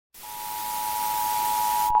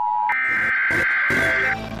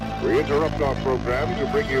interrupt our program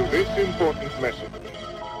to bring you this important message.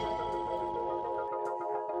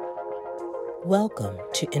 Welcome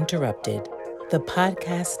to Interrupted, the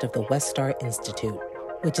podcast of the Westar Institute,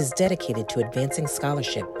 which is dedicated to advancing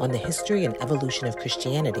scholarship on the history and evolution of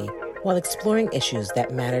Christianity while exploring issues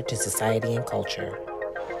that matter to society and culture.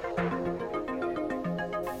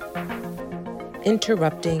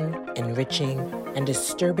 Interrupting, enriching, and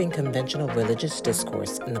disturbing conventional religious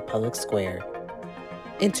discourse in the public square.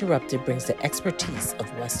 Interrupted brings the expertise of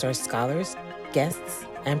Westar scholars, guests,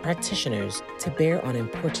 and practitioners to bear on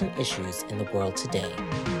important issues in the world today.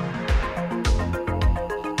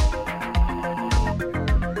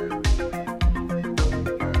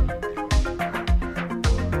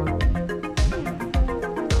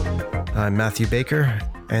 I'm Matthew Baker,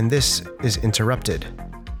 and this is Interrupted.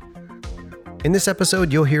 In this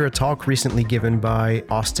episode, you'll hear a talk recently given by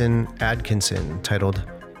Austin Adkinson titled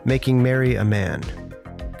Making Mary a Man,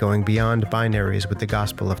 Going Beyond Binaries with the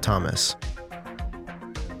Gospel of Thomas.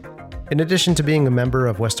 In addition to being a member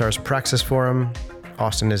of Westar's Praxis Forum,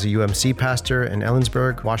 Austin is a UMC pastor in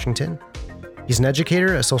Ellensburg, Washington. He's an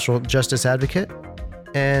educator, a social justice advocate,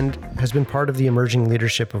 and has been part of the emerging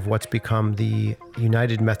leadership of what's become the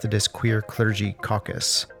United Methodist Queer Clergy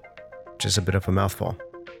Caucus, which is a bit of a mouthful.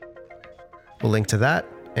 We'll link to that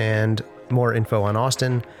and more info on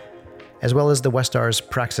Austin, as well as the Westar's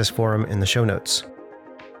Praxis Forum in the show notes.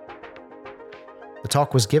 The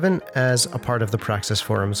talk was given as a part of the Praxis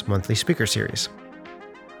Forum's monthly speaker series.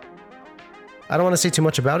 I don't want to say too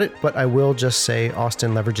much about it, but I will just say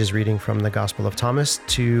Austin leverages reading from the Gospel of Thomas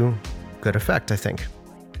to good effect, I think.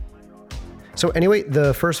 So anyway,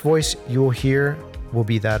 the first voice you will hear will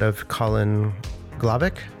be that of Colin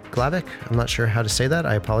Glavick, I'm not sure how to say that,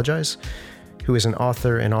 I apologize, who is an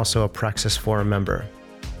author and also a Praxis Forum member.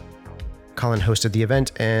 Colin hosted the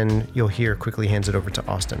event, and you'll hear quickly hands it over to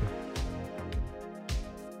Austin.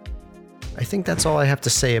 I think that's all I have to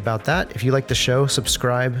say about that. If you like the show,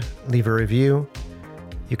 subscribe, leave a review.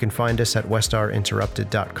 You can find us at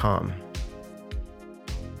westarinterrupted.com.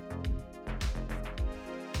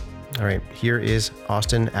 All right, here is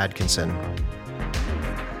Austin Adkinson.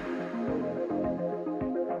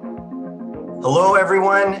 Hello,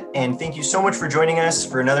 everyone, and thank you so much for joining us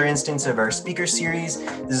for another instance of our speaker series.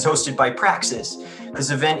 This is hosted by Praxis.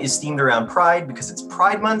 This event is themed around Pride because it's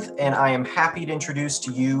Pride Month, and I am happy to introduce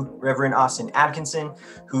to you Reverend Austin Adkinson,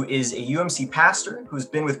 who is a UMC pastor who's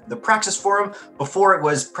been with the Praxis Forum before it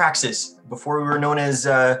was Praxis, before we were known as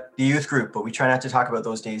the youth group, but we try not to talk about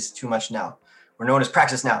those days too much now. We're known as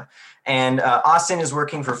Praxis now. And Austin is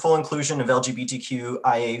working for full inclusion of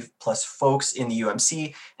LGBTQIA plus folks in the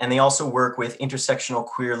UMC, and they also work with intersectional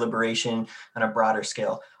queer liberation on a broader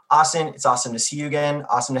scale. Austin, it's awesome to see you again.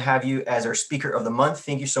 Awesome to have you as our speaker of the month.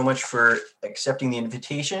 Thank you so much for accepting the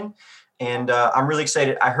invitation. And I'm really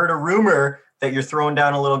excited. I heard a rumor that you're throwing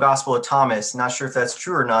down a little Gospel of Thomas. Not sure if that's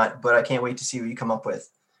true or not, but I can't wait to see what you come up with.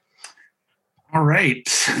 All right.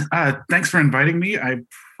 Thanks for inviting me. I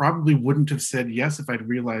probably wouldn't have said yes if I'd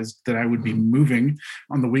realized that I would be moving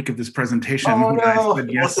on the week of this presentation. Oh, no. I said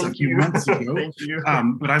yes a few months ago. Thank you.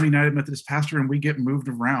 But I'm a United Methodist pastor, and we get moved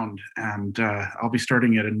around. And I'll be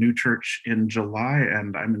starting at a new church in July,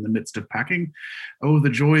 and I'm in the midst of packing. Oh, the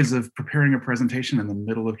joys of preparing a presentation in the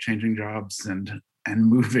middle of changing jobs and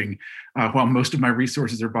moving while most of my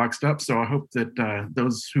resources are boxed up. So I hope that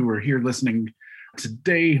those who are here listening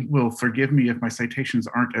today will forgive me if my citations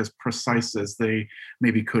aren't as precise as they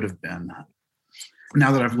maybe could have been.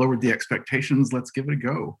 Now that I've lowered the expectations, let's give it a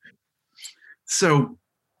go. So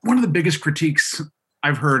one of the biggest critiques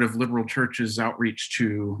I've heard of liberal churches' outreach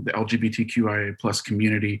to the LGBTQIA plus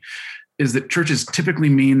community is that churches typically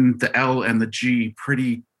mean the L and the G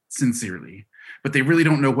pretty sincerely, but they really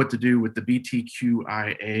don't know what to do with the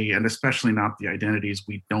BTQIA, and especially not the identities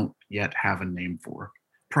we don't yet have a name for.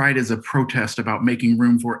 Pride is a protest about making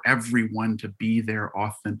room for everyone to be their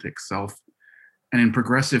authentic self. And in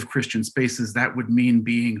progressive Christian spaces, that would mean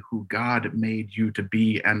being who God made you to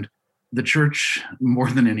be. And the church, more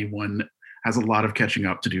than anyone, has a lot of catching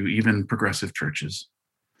up to do, even progressive churches.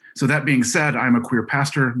 So that being said, I'm a queer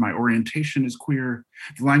pastor. My orientation is queer.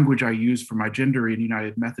 The language I use for my gender in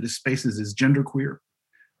United Methodist spaces is genderqueer.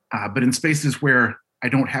 But in spaces where I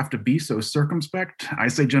don't have to be so circumspect, I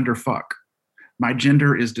say gender fuck. My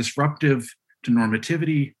gender is disruptive to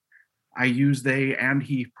normativity. I use they and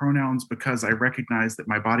he pronouns because I recognize that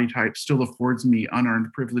my body type still affords me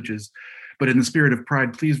unearned privileges. But in the spirit of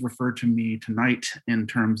pride, please refer to me tonight in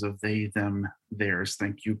terms of they, them, theirs.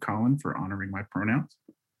 Thank you, Colin, for honoring my pronouns.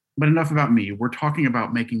 But enough about me. We're talking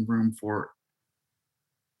about making room for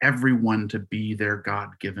everyone to be their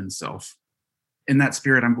God-given self. In that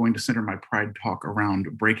spirit, I'm going to center my Pride talk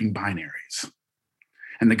around breaking binaries.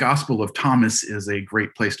 And the Gospel of Thomas is a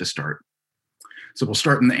great place to start. So we'll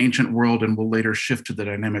start in the ancient world and we'll later shift to the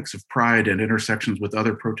dynamics of Pride and intersections with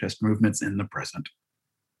other protest movements in the present.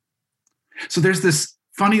 So there's this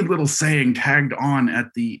funny little saying tagged on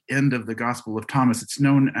at the end of the Gospel of Thomas. It's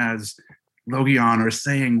known as Logion, or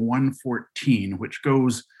saying 114, which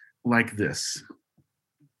goes like this,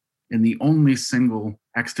 in the only single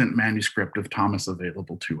extant manuscript of Thomas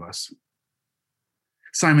available to us.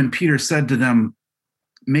 Simon Peter said to them,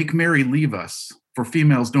 "Make Mary leave us, for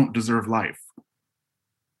females don't deserve life."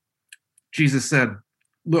 Jesus said,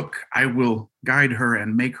 "Look, I will guide her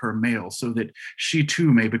and make her male, so that she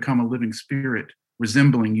too may become a living spirit,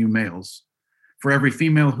 resembling you males. For every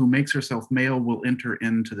female who makes herself male will enter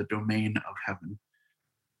into the domain of heaven."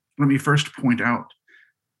 Let me first point out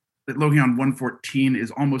that Logion 114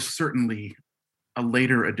 is almost certainly a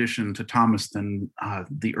later addition to Thomas than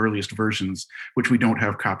the earliest versions, which we don't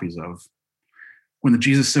have copies of. When the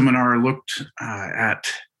Jesus Seminar looked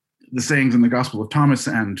at the sayings in the Gospel of Thomas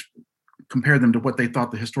and compared them to what they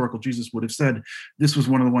thought the historical Jesus would have said, this was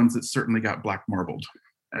one of the ones that certainly got black marbled,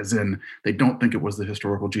 as in they don't think it was the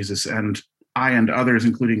historical Jesus. And I and others,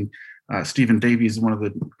 including Stephen Davies, one of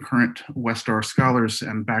the current Westar scholars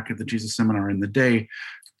and back at the Jesus Seminar in the day,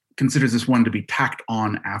 considers this one to be tacked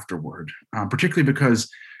on afterward, particularly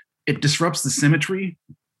because it disrupts the symmetry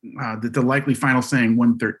that the likely final saying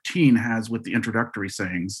 113 has with the introductory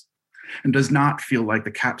sayings, and does not feel like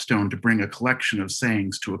the capstone to bring a collection of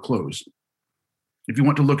sayings to a close. If you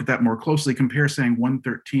want to look at that more closely, compare saying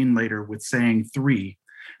 113 later with saying 3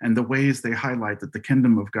 and the ways they highlight that the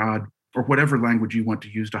kingdom of God, or whatever language you want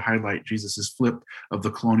to use to highlight Jesus's flip of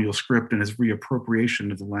the colonial script and his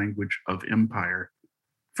reappropriation of the language of empire.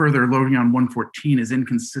 Further, Logion 114 is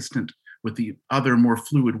inconsistent with the other more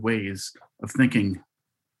fluid ways of thinking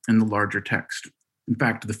in the larger text. In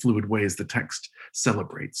fact, the fluid ways the text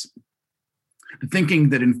celebrates. The thinking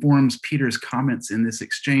that informs Peter's comments in this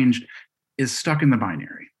exchange is stuck in the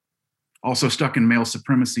binary, also stuck in male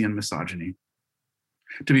supremacy and misogyny.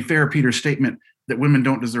 To be fair, Peter's statement that women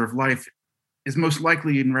don't deserve life is most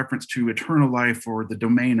likely in reference to eternal life or the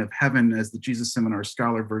domain of heaven, as the Jesus Seminar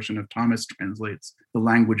scholar version of Thomas translates the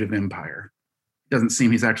language of empire. It doesn't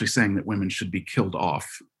seem he's actually saying that women should be killed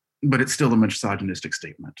off, but it's still a misogynistic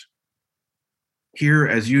statement. Here,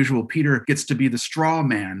 as usual, Peter gets to be the straw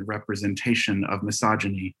man representation of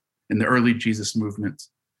misogyny in the early Jesus movement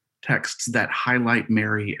texts that highlight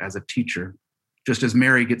Mary as a teacher, just as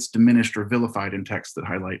Mary gets diminished or vilified in texts that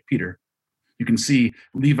highlight Peter. You can see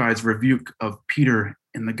Levi's rebuke of Peter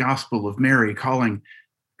in the Gospel of Mary, calling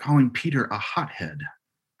Peter a hothead.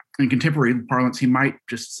 In contemporary parlance, he might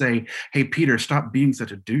just say, "Hey, Peter, stop being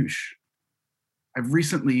such a douche." I've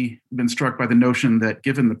recently been struck by the notion that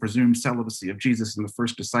given the presumed celibacy of Jesus and the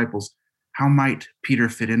first disciples, how might Peter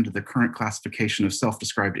fit into the current classification of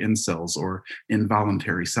self-described incels or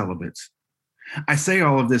involuntary celibates? I say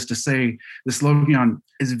all of this to say this Logion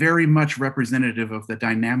is very much representative of the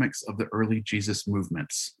dynamics of the early Jesus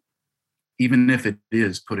movements, even if it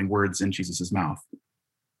is putting words in Jesus's mouth.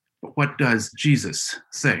 But what does Jesus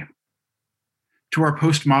say? To our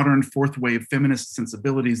postmodern fourth wave feminist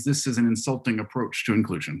sensibilities, this is an insulting approach to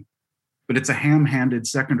inclusion. But it's a ham-handed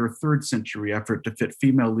second or third century effort to fit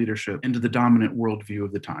female leadership into the dominant worldview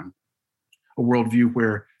of the time. A worldview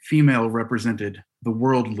where female represented the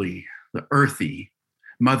worldly, the earthy,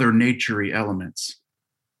 mother nature-y elements,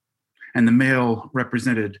 and the male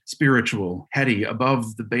represented spiritual, heady,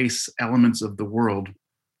 above the base elements of the world,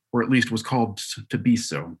 or at least was called to be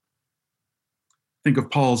so. Think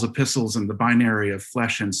of Paul's epistles and the binary of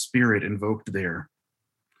flesh and spirit invoked there.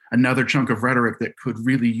 Another chunk of rhetoric that could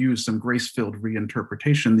really use some grace-filled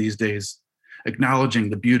reinterpretation these days, acknowledging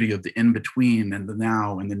the beauty of the in-between and the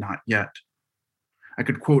now and the not yet. I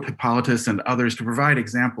could quote Hippolytus and others to provide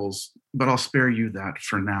examples, but I'll spare you that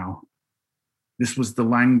for now. This was the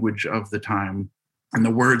language of the time, and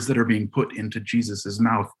the words that are being put into Jesus's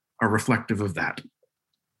mouth are reflective of that.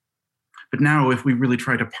 But now, if we really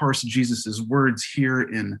try to parse Jesus's words here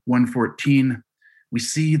in 114, we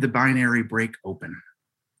see the binary break open.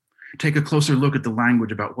 Take a closer look at the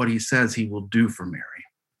language about what he says he will do for Mary.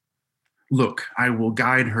 Look, I will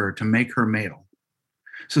guide her to make her male,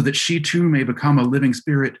 so that she too may become a living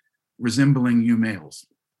spirit resembling you males.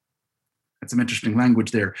 That's some interesting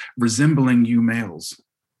language there, resembling you males.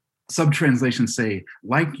 Sub-translations say,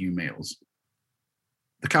 like you males.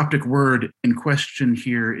 The Coptic word in question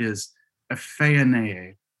here is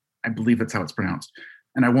ephaenei. I believe that's how it's pronounced.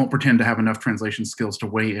 And I won't pretend to have enough translation skills to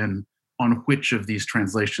weigh in on which of these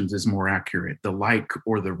translations is more accurate, the like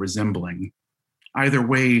or the resembling. Either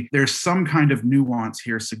way, there's some kind of nuance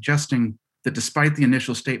here suggesting that despite the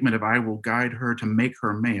initial statement of I will guide her to make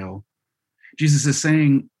her male, Jesus is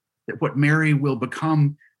saying that what Mary will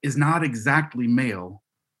become is not exactly male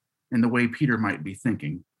in the way Peter might be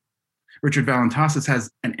thinking. Richard Valentassis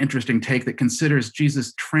has an interesting take that considers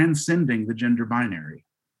Jesus transcending the gender binary.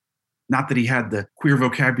 Not that he had the queer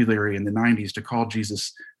vocabulary in the 90s to call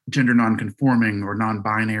Jesus gender nonconforming or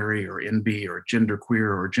non-binary or NB or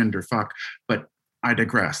genderqueer or genderfuck, but I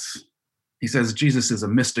digress. He says Jesus is a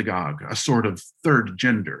mystagogue, a sort of third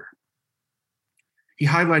gender. He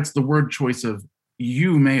highlights the word choice of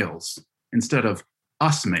you males instead of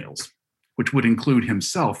us males, which would include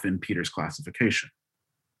himself in Peter's classification.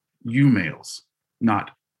 You males,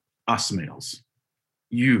 not us males.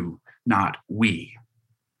 You, not we.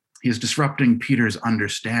 He is disrupting Peter's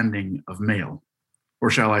understanding of male.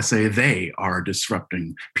 Or shall I say, they are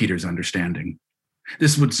disrupting Peter's understanding.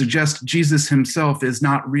 This would suggest Jesus himself is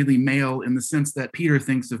not really male in the sense that Peter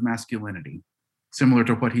thinks of masculinity, similar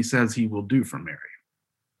to what he says he will do for Mary.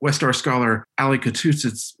 Westar scholar Ali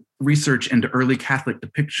Katusitz's research into early Catholic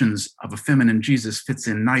depictions of a feminine Jesus fits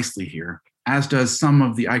in nicely here, as does some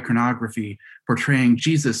of the iconography portraying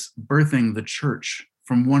Jesus birthing the church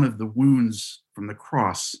from one of the wounds from the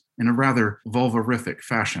cross in a rather vulvarific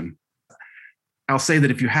fashion. I'll say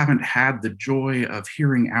that if you haven't had the joy of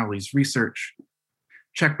hearing Ali's research,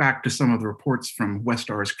 check back to some of the reports from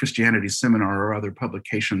Westar's Christianity Seminar or other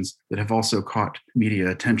publications that have also caught media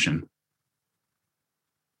attention.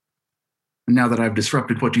 And now that I've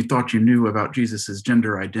disrupted what you thought you knew about Jesus'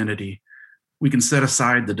 gender identity, we can set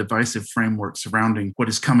aside the divisive framework surrounding what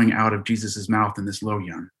is coming out of Jesus' mouth in this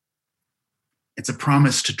Logion. It's a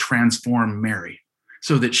promise to transform Mary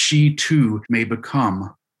so that she too may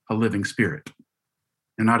become a living spirit.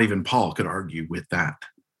 And not even Paul could argue with that.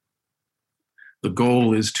 The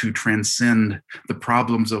goal is to transcend the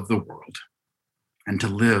problems of the world and to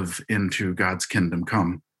live into God's kingdom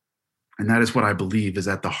come. And that is what I believe is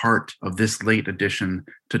at the heart of this late addition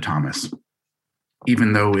to Thomas,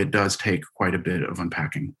 even though it does take quite a bit of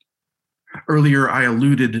unpacking. Earlier, I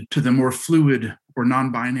alluded to the more fluid or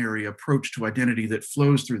non-binary approach to identity that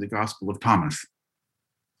flows through the Gospel of Thomas.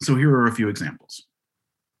 So here are a few examples.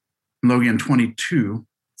 Logion 22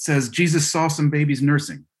 says Jesus saw some babies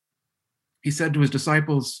nursing. He said to his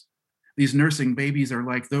disciples, "These nursing babies are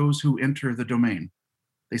like those who enter the domain."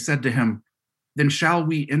 They said to him, "Then shall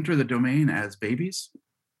we enter the domain as babies?"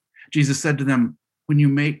 Jesus said to them, "When you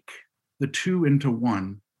make the two into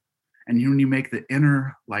one, and when you make the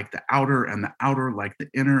inner like the outer, and the outer like the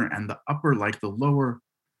inner, and the upper like the lower,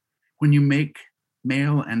 when you make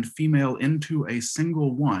male and female into a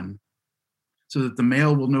single one, so that the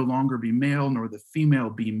male will no longer be male, nor the female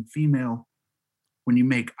be female, when you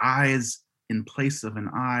make eyes in place of an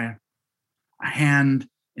eye, a hand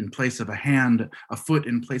in place of a hand, a foot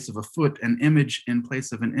in place of a foot, an image in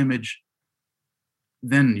place of an image,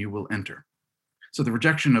 then you will enter." So the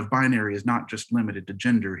rejection of binary is not just limited to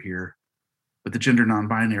gender here, but the gender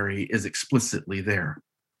non-binary is explicitly there.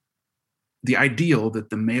 The ideal that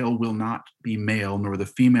the male will not be male, nor the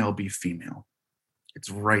female be female, it's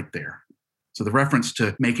right there. So the reference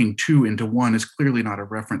to making two into one is clearly not a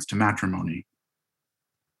reference to matrimony.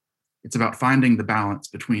 It's about finding the balance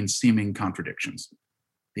between seeming contradictions.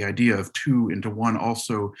 The idea of two into one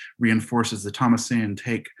also reinforces the Thomasean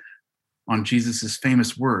take on Jesus'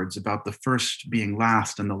 famous words about the first being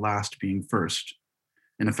last and the last being first,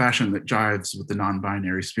 in a fashion that jives with the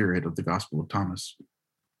non-binary spirit of the Gospel of Thomas.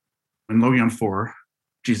 In Logion 4,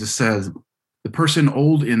 Jesus says, "The person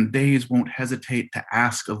old in days won't hesitate to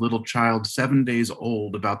ask a little child 7 days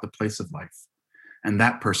old about the place of life, and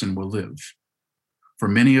that person will live. For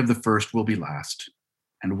many of the first will be last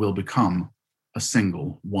and will become a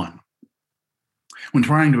single one." When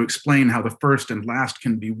trying to explain how the first and last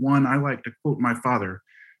can be one, I like to quote my father,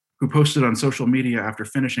 who posted on social media after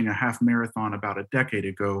finishing a half marathon about a decade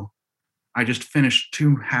ago, "I just finished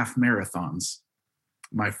 2 half marathons,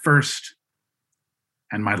 my first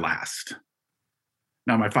and my last."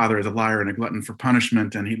 Now, my father is a liar and a glutton for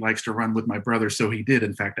punishment, and he likes to run with my brother, so he did,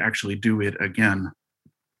 in fact, actually do it again.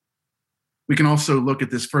 We can also look at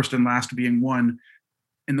this first and last being one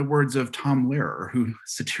in the words of Tom Lehrer, who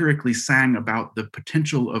satirically sang about the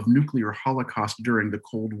potential of nuclear holocaust during the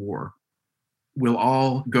Cold War. "We'll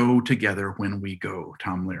all go together when we go,"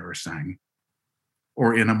 Tom Lehrer sang.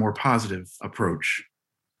 Or in a more positive approach,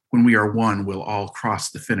 "When we are one, we'll all cross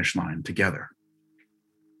the finish line together."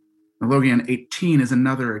 Logion 18 is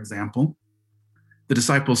another example. The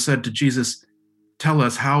disciples said to Jesus, "Tell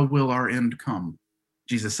us, how will our end come?"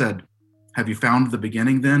 Jesus said, "Have you found the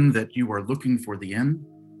beginning then, that you are looking for the end?"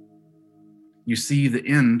 You see, the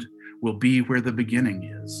end will be where the beginning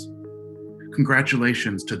is.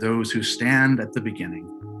 Congratulations to those who stand at the beginning.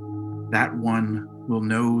 That one will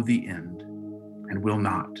know the end and will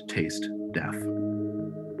not taste death.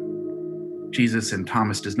 Jesus and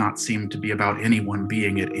Thomas does not seem to be about anyone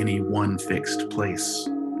being at any one fixed place,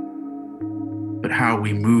 but how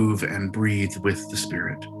we move and breathe with the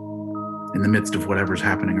Spirit in the midst of whatever's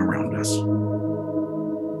happening around us.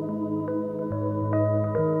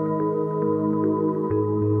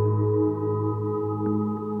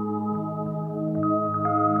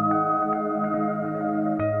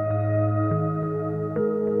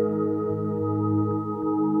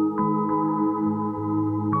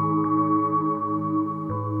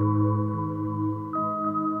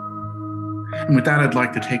 And with that, I'd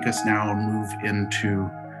like to take us now and move into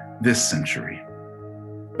this century.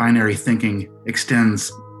 Binary thinking extends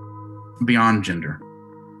beyond gender.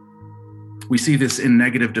 We see this in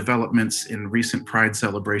negative developments in recent Pride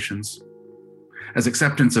celebrations. As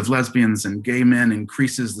acceptance of lesbians and gay men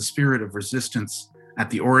increases, the spirit of resistance at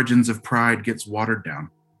the origins of Pride gets watered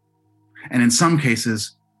down. And in some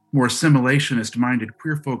cases, more assimilationist-minded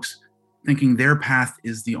queer folks thinking their path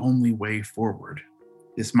is the only way forward.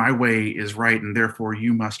 This my way is right and therefore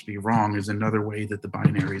you must be wrong is another way that the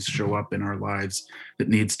binaries show up in our lives that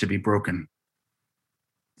needs to be broken.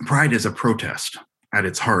 Pride is a protest at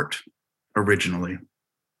its heart originally.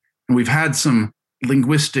 And we've had some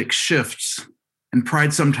linguistic shifts, and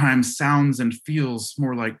Pride sometimes sounds and feels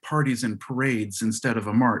more like parties and parades instead of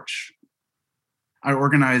a march. I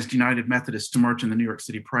organized United Methodists to march in the New York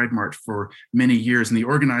City Pride March for many years, and the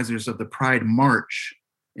organizers of the Pride March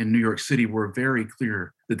in New York City were very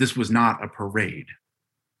clear that this was not a parade.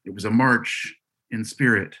 It was a march in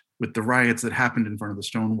spirit with the riots that happened in front of the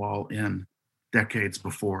Stonewall Inn decades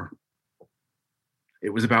before.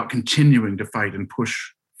 It was about continuing to fight and push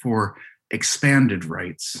for expanded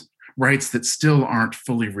rights, rights that still aren't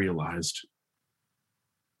fully realized,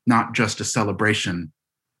 not just a celebration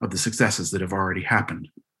of the successes that have already happened.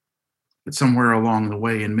 But somewhere along the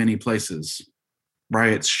way, in many places,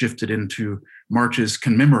 riots shifted into marches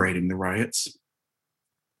commemorating the riots,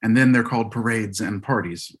 and then they're called parades and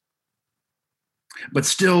parties. But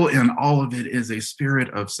still, in all of it is a spirit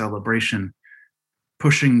of celebration,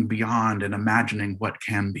 pushing beyond and imagining what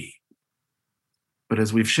can be. But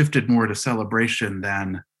as we've shifted more to celebration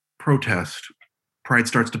than protest, Pride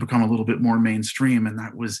starts to become a little bit more mainstream, and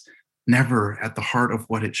that was never at the heart of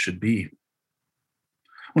what it should be.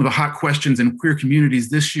 One of the hot questions in queer communities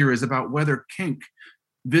this year is about whether kink,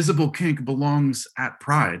 visible kink, belongs at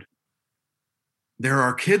Pride. There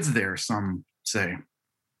are kids there, some say.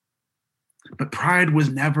 But Pride was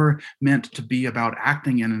never meant to be about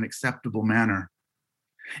acting in an acceptable manner.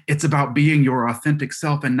 It's about being your authentic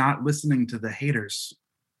self and not listening to the haters.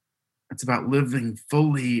 It's about living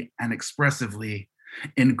fully and expressively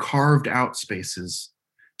in carved out spaces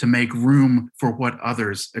to make room for what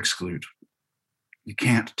others exclude. You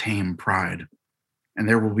can't tame Pride. And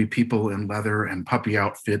there will be people in leather and puppy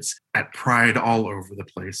outfits at Pride all over the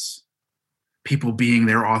place. People being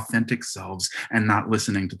their authentic selves and not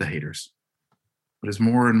listening to the haters. But as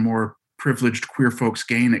more and more privileged queer folks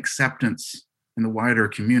gain acceptance in the wider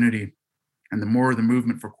community, and the more the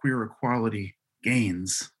movement for queer equality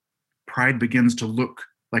gains, Pride begins to look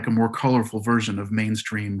like a more colorful version of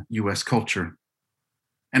mainstream US culture.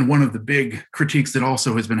 And one of the big critiques that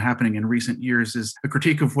also has been happening in recent years is a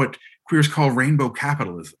critique of what queers call rainbow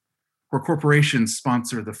capitalism, where corporations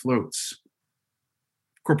sponsor the floats.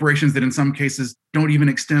 Corporations that in some cases don't even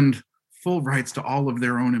extend full rights to all of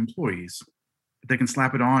their own employees. They can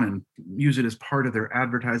slap it on and use it as part of their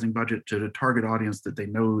advertising budget to a target audience that they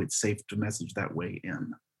know it's safe to message that way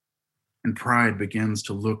in. And Pride begins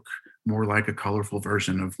to look more like a colorful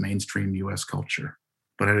version of mainstream US culture.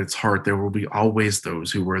 But at its heart, there will be always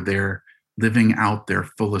those who were there living out their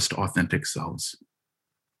fullest authentic selves.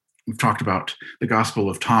 We've talked about the Gospel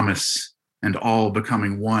of Thomas and all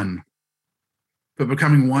becoming one. But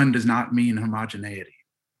becoming one does not mean homogeneity.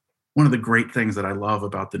 One of the great things that I love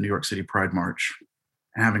about the New York City Pride March,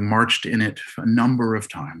 and having marched in it a number of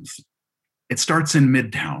times, it starts in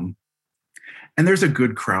Midtown. And there's a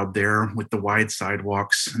good crowd there with the wide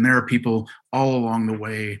sidewalks. And there are people all along the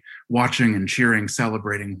way watching and cheering,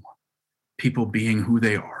 celebrating people being who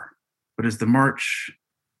they are. But as the march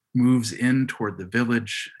moves in toward the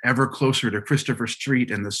village, ever closer to Christopher Street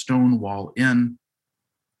and the Stonewall Inn,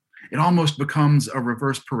 it almost becomes a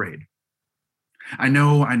reverse parade. I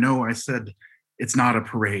know I said it's not a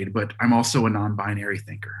parade, but I'm also a non-binary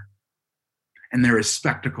thinker. And there is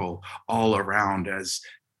spectacle all around as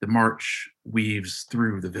the march weaves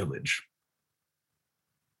through the village.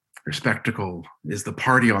 Her spectacle is the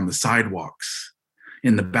party on the sidewalks,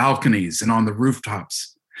 in the balconies, and on the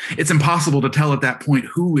rooftops. It's impossible to tell at that point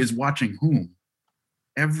who is watching whom.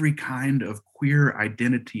 Every kind of queer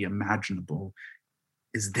identity imaginable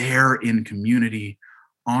is there in community,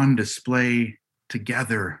 on display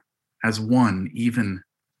together as one, even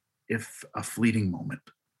if a fleeting moment,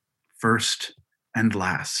 first and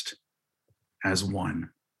last as one.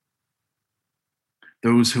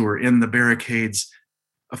 Those who are in the barricades,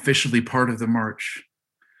 officially part of the march,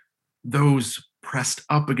 those pressed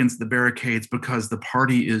up against the barricades because the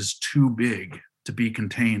party is too big to be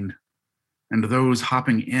contained, and those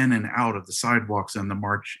hopping in and out of the sidewalks and the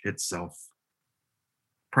march itself.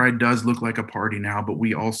 Pride does look like a party now, but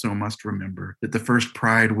we also must remember that the first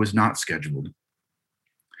Pride was not scheduled.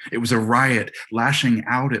 It was a riot lashing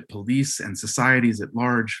out at police and societies at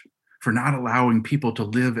large for not allowing people to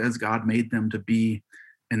live as God made them to be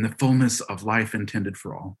in the fullness of life intended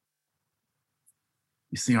for all.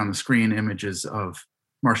 You see on the screen images of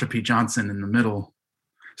Marsha P. Johnson in the middle,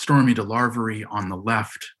 Stormy DeLarvery on the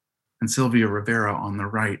left, and Sylvia Rivera on the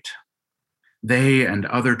right. They and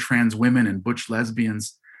other trans women and butch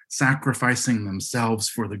lesbians sacrificing themselves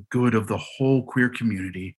for the good of the whole queer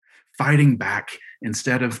community, fighting back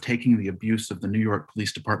instead of taking the abuse of the New York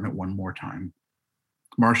Police Department one more time.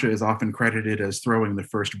 Marsha is often credited as throwing the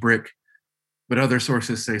first brick, but other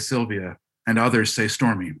sources say Sylvia and others say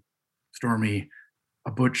Stormy. Stormy,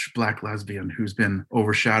 a butch Black lesbian who's been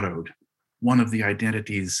overshadowed, one of the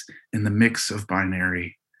identities in the mix of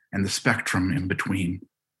binary and the spectrum in between.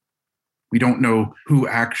 We don't know who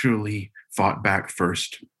actually fought back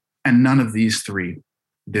first, and none of these three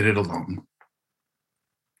did it alone.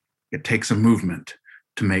 It takes a movement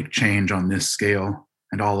to make change on this scale,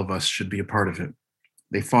 and all of us should be a part of it.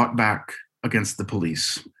 They fought back against the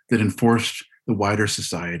police that enforced the wider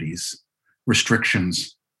society's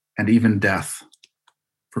restrictions and even death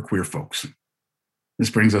for queer folks. This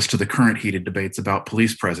brings us to the current heated debates about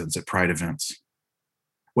police presence at Pride events.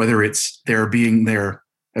 Whether it's their being there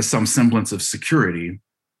as some semblance of security,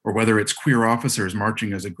 or whether it's queer officers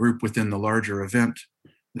marching as a group within the larger event,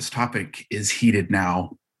 this topic is heated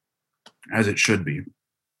now, as it should be.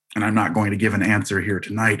 And I'm not going to give an answer here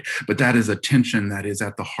tonight, but that is a tension that is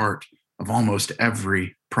at the heart of almost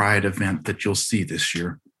every Pride event that you'll see this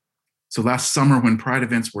year. So last summer when Pride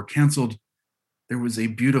events were canceled, there was a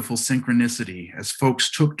beautiful synchronicity as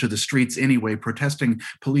folks took to the streets anyway, protesting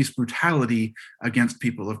police brutality against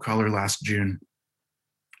people of color last June.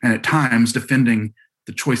 And at times defending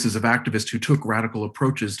the choices of activists who took radical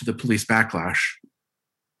approaches to the police backlash.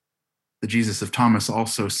 The Jesus of Thomas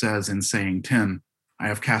also says in saying 10, I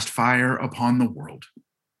have cast fire upon the world,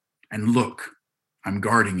 and look, I'm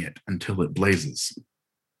guarding it until it blazes.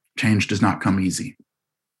 Change does not come easy.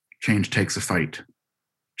 Change takes a fight.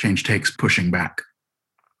 Change takes pushing back.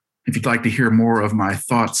 If you'd like to hear more of my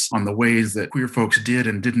thoughts on the ways that queer folks did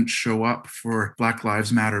and didn't show up for Black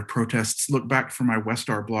Lives Matter protests, look back for my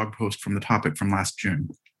Westar blog post from the topic from last June.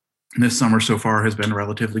 This summer so far has been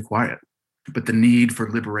relatively quiet, but the need for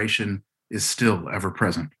liberation is still ever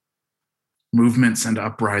present. Movements and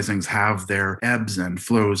uprisings have their ebbs and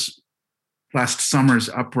flows. Last summer's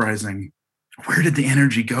uprising, where did the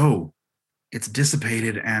energy go? It's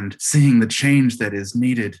dissipated, and seeing the change that is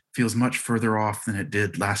needed feels much further off than it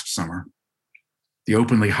did last summer. The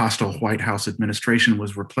openly hostile White House administration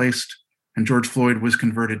was replaced, and George Floyd was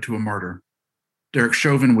converted to a martyr. Derek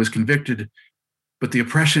Chauvin was convicted, but the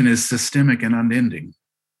oppression is systemic and unending.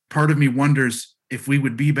 Part of me wonders if we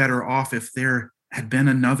would be better off if there had been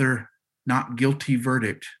another not guilty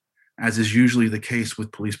verdict, as is usually the case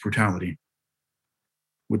with police brutality.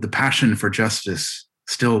 Would the passion for justice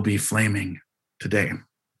still be flaming today?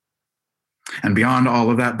 And beyond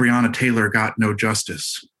all of that, Breonna Taylor got no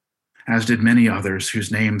justice, as did many others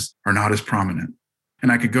whose names are not as prominent.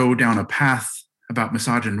 And I could go down a path about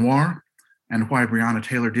misogynoir and why Breonna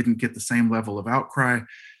Taylor didn't get the same level of outcry,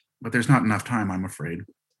 but there's not enough time, I'm afraid.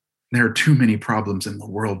 There are too many problems in the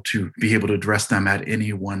world to be able to address them at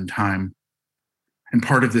any one time. And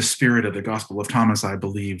part of this spirit of the Gospel of Thomas, I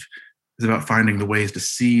believe, is about finding the ways to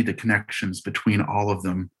see the connections between all of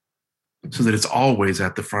them so that it's always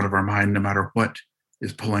at the front of our mind, no matter what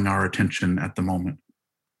is pulling our attention at the moment.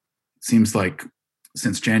 It seems like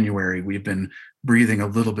since January, we've been breathing a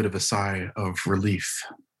little bit of a sigh of relief,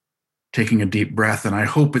 taking a deep breath, and I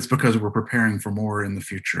hope it's because we're preparing for more in the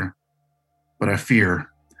future. But I fear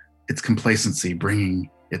it's complacency bringing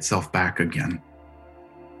itself back again.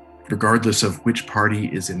 Regardless of which party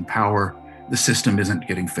is in power, the system isn't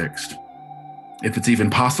getting fixed. If it's even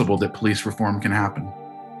possible that police reform can happen,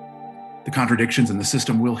 the contradictions in the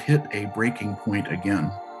system will hit a breaking point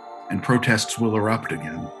again. and protests will erupt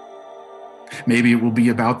again. Maybe it will be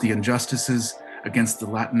about the injustices against the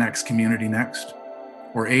Latinx community next,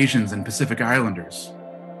 or Asians and Pacific Islanders,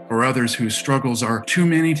 or others whose struggles are too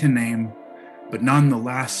many to name, but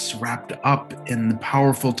nonetheless wrapped up in the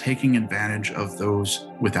powerful taking advantage of those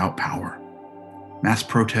without power. Mass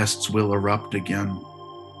protests will erupt again.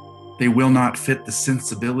 They will not fit the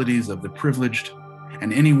sensibilities of the privileged,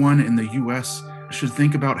 and anyone in the US should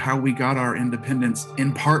think about how we got our independence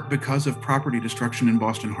in part because of property destruction in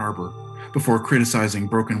Boston Harbor, before criticizing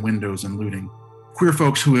broken windows and looting. Queer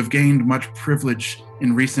folks who have gained much privilege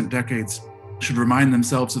in recent decades should remind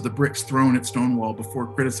themselves of the bricks thrown at Stonewall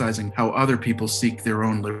before criticizing how other people seek their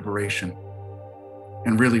own liberation.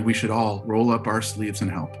 And really, we should all roll up our sleeves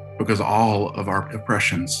and help, because all of our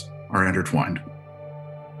oppressions are intertwined.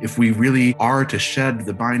 If we really are to shed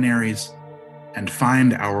the binaries and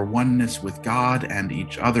find our oneness with God and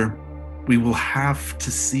each other, we will have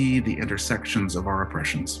to see the intersections of our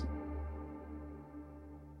oppressions.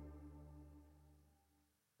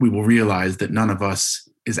 We will realize that none of us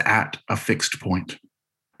is at a fixed point.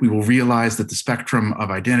 We will realize that the spectrum of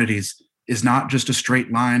identities is not just a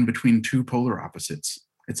straight line between two polar opposites.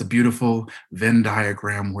 It's a beautiful Venn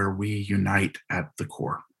diagram where we unite at the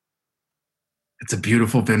core. It's a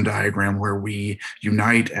beautiful Venn diagram where we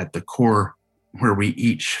unite at the core, where we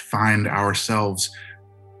each find ourselves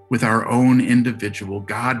with our own individual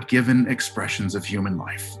God-given expressions of human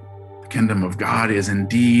life. The kingdom of God is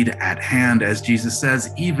indeed at hand, as Jesus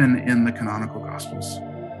says, even in the canonical Gospels.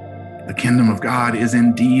 The kingdom of God is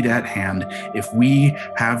indeed at hand if we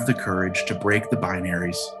have the courage to break the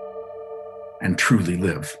binaries and truly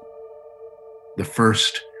live. The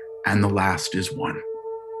first and the last is one.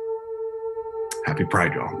 Happy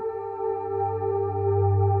Pride, y'all.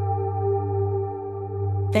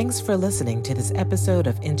 Thanks for listening to this episode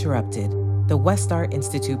of Interrupted, the Westar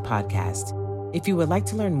Institute podcast. If you would like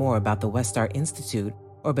to learn more about the Westar Institute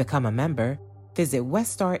or become a member, visit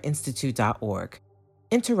westarinstitute.org.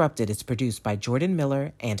 Interrupted is produced by Jordan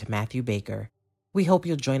Miller and Matthew Baker. We hope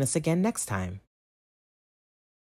you'll join us again next time.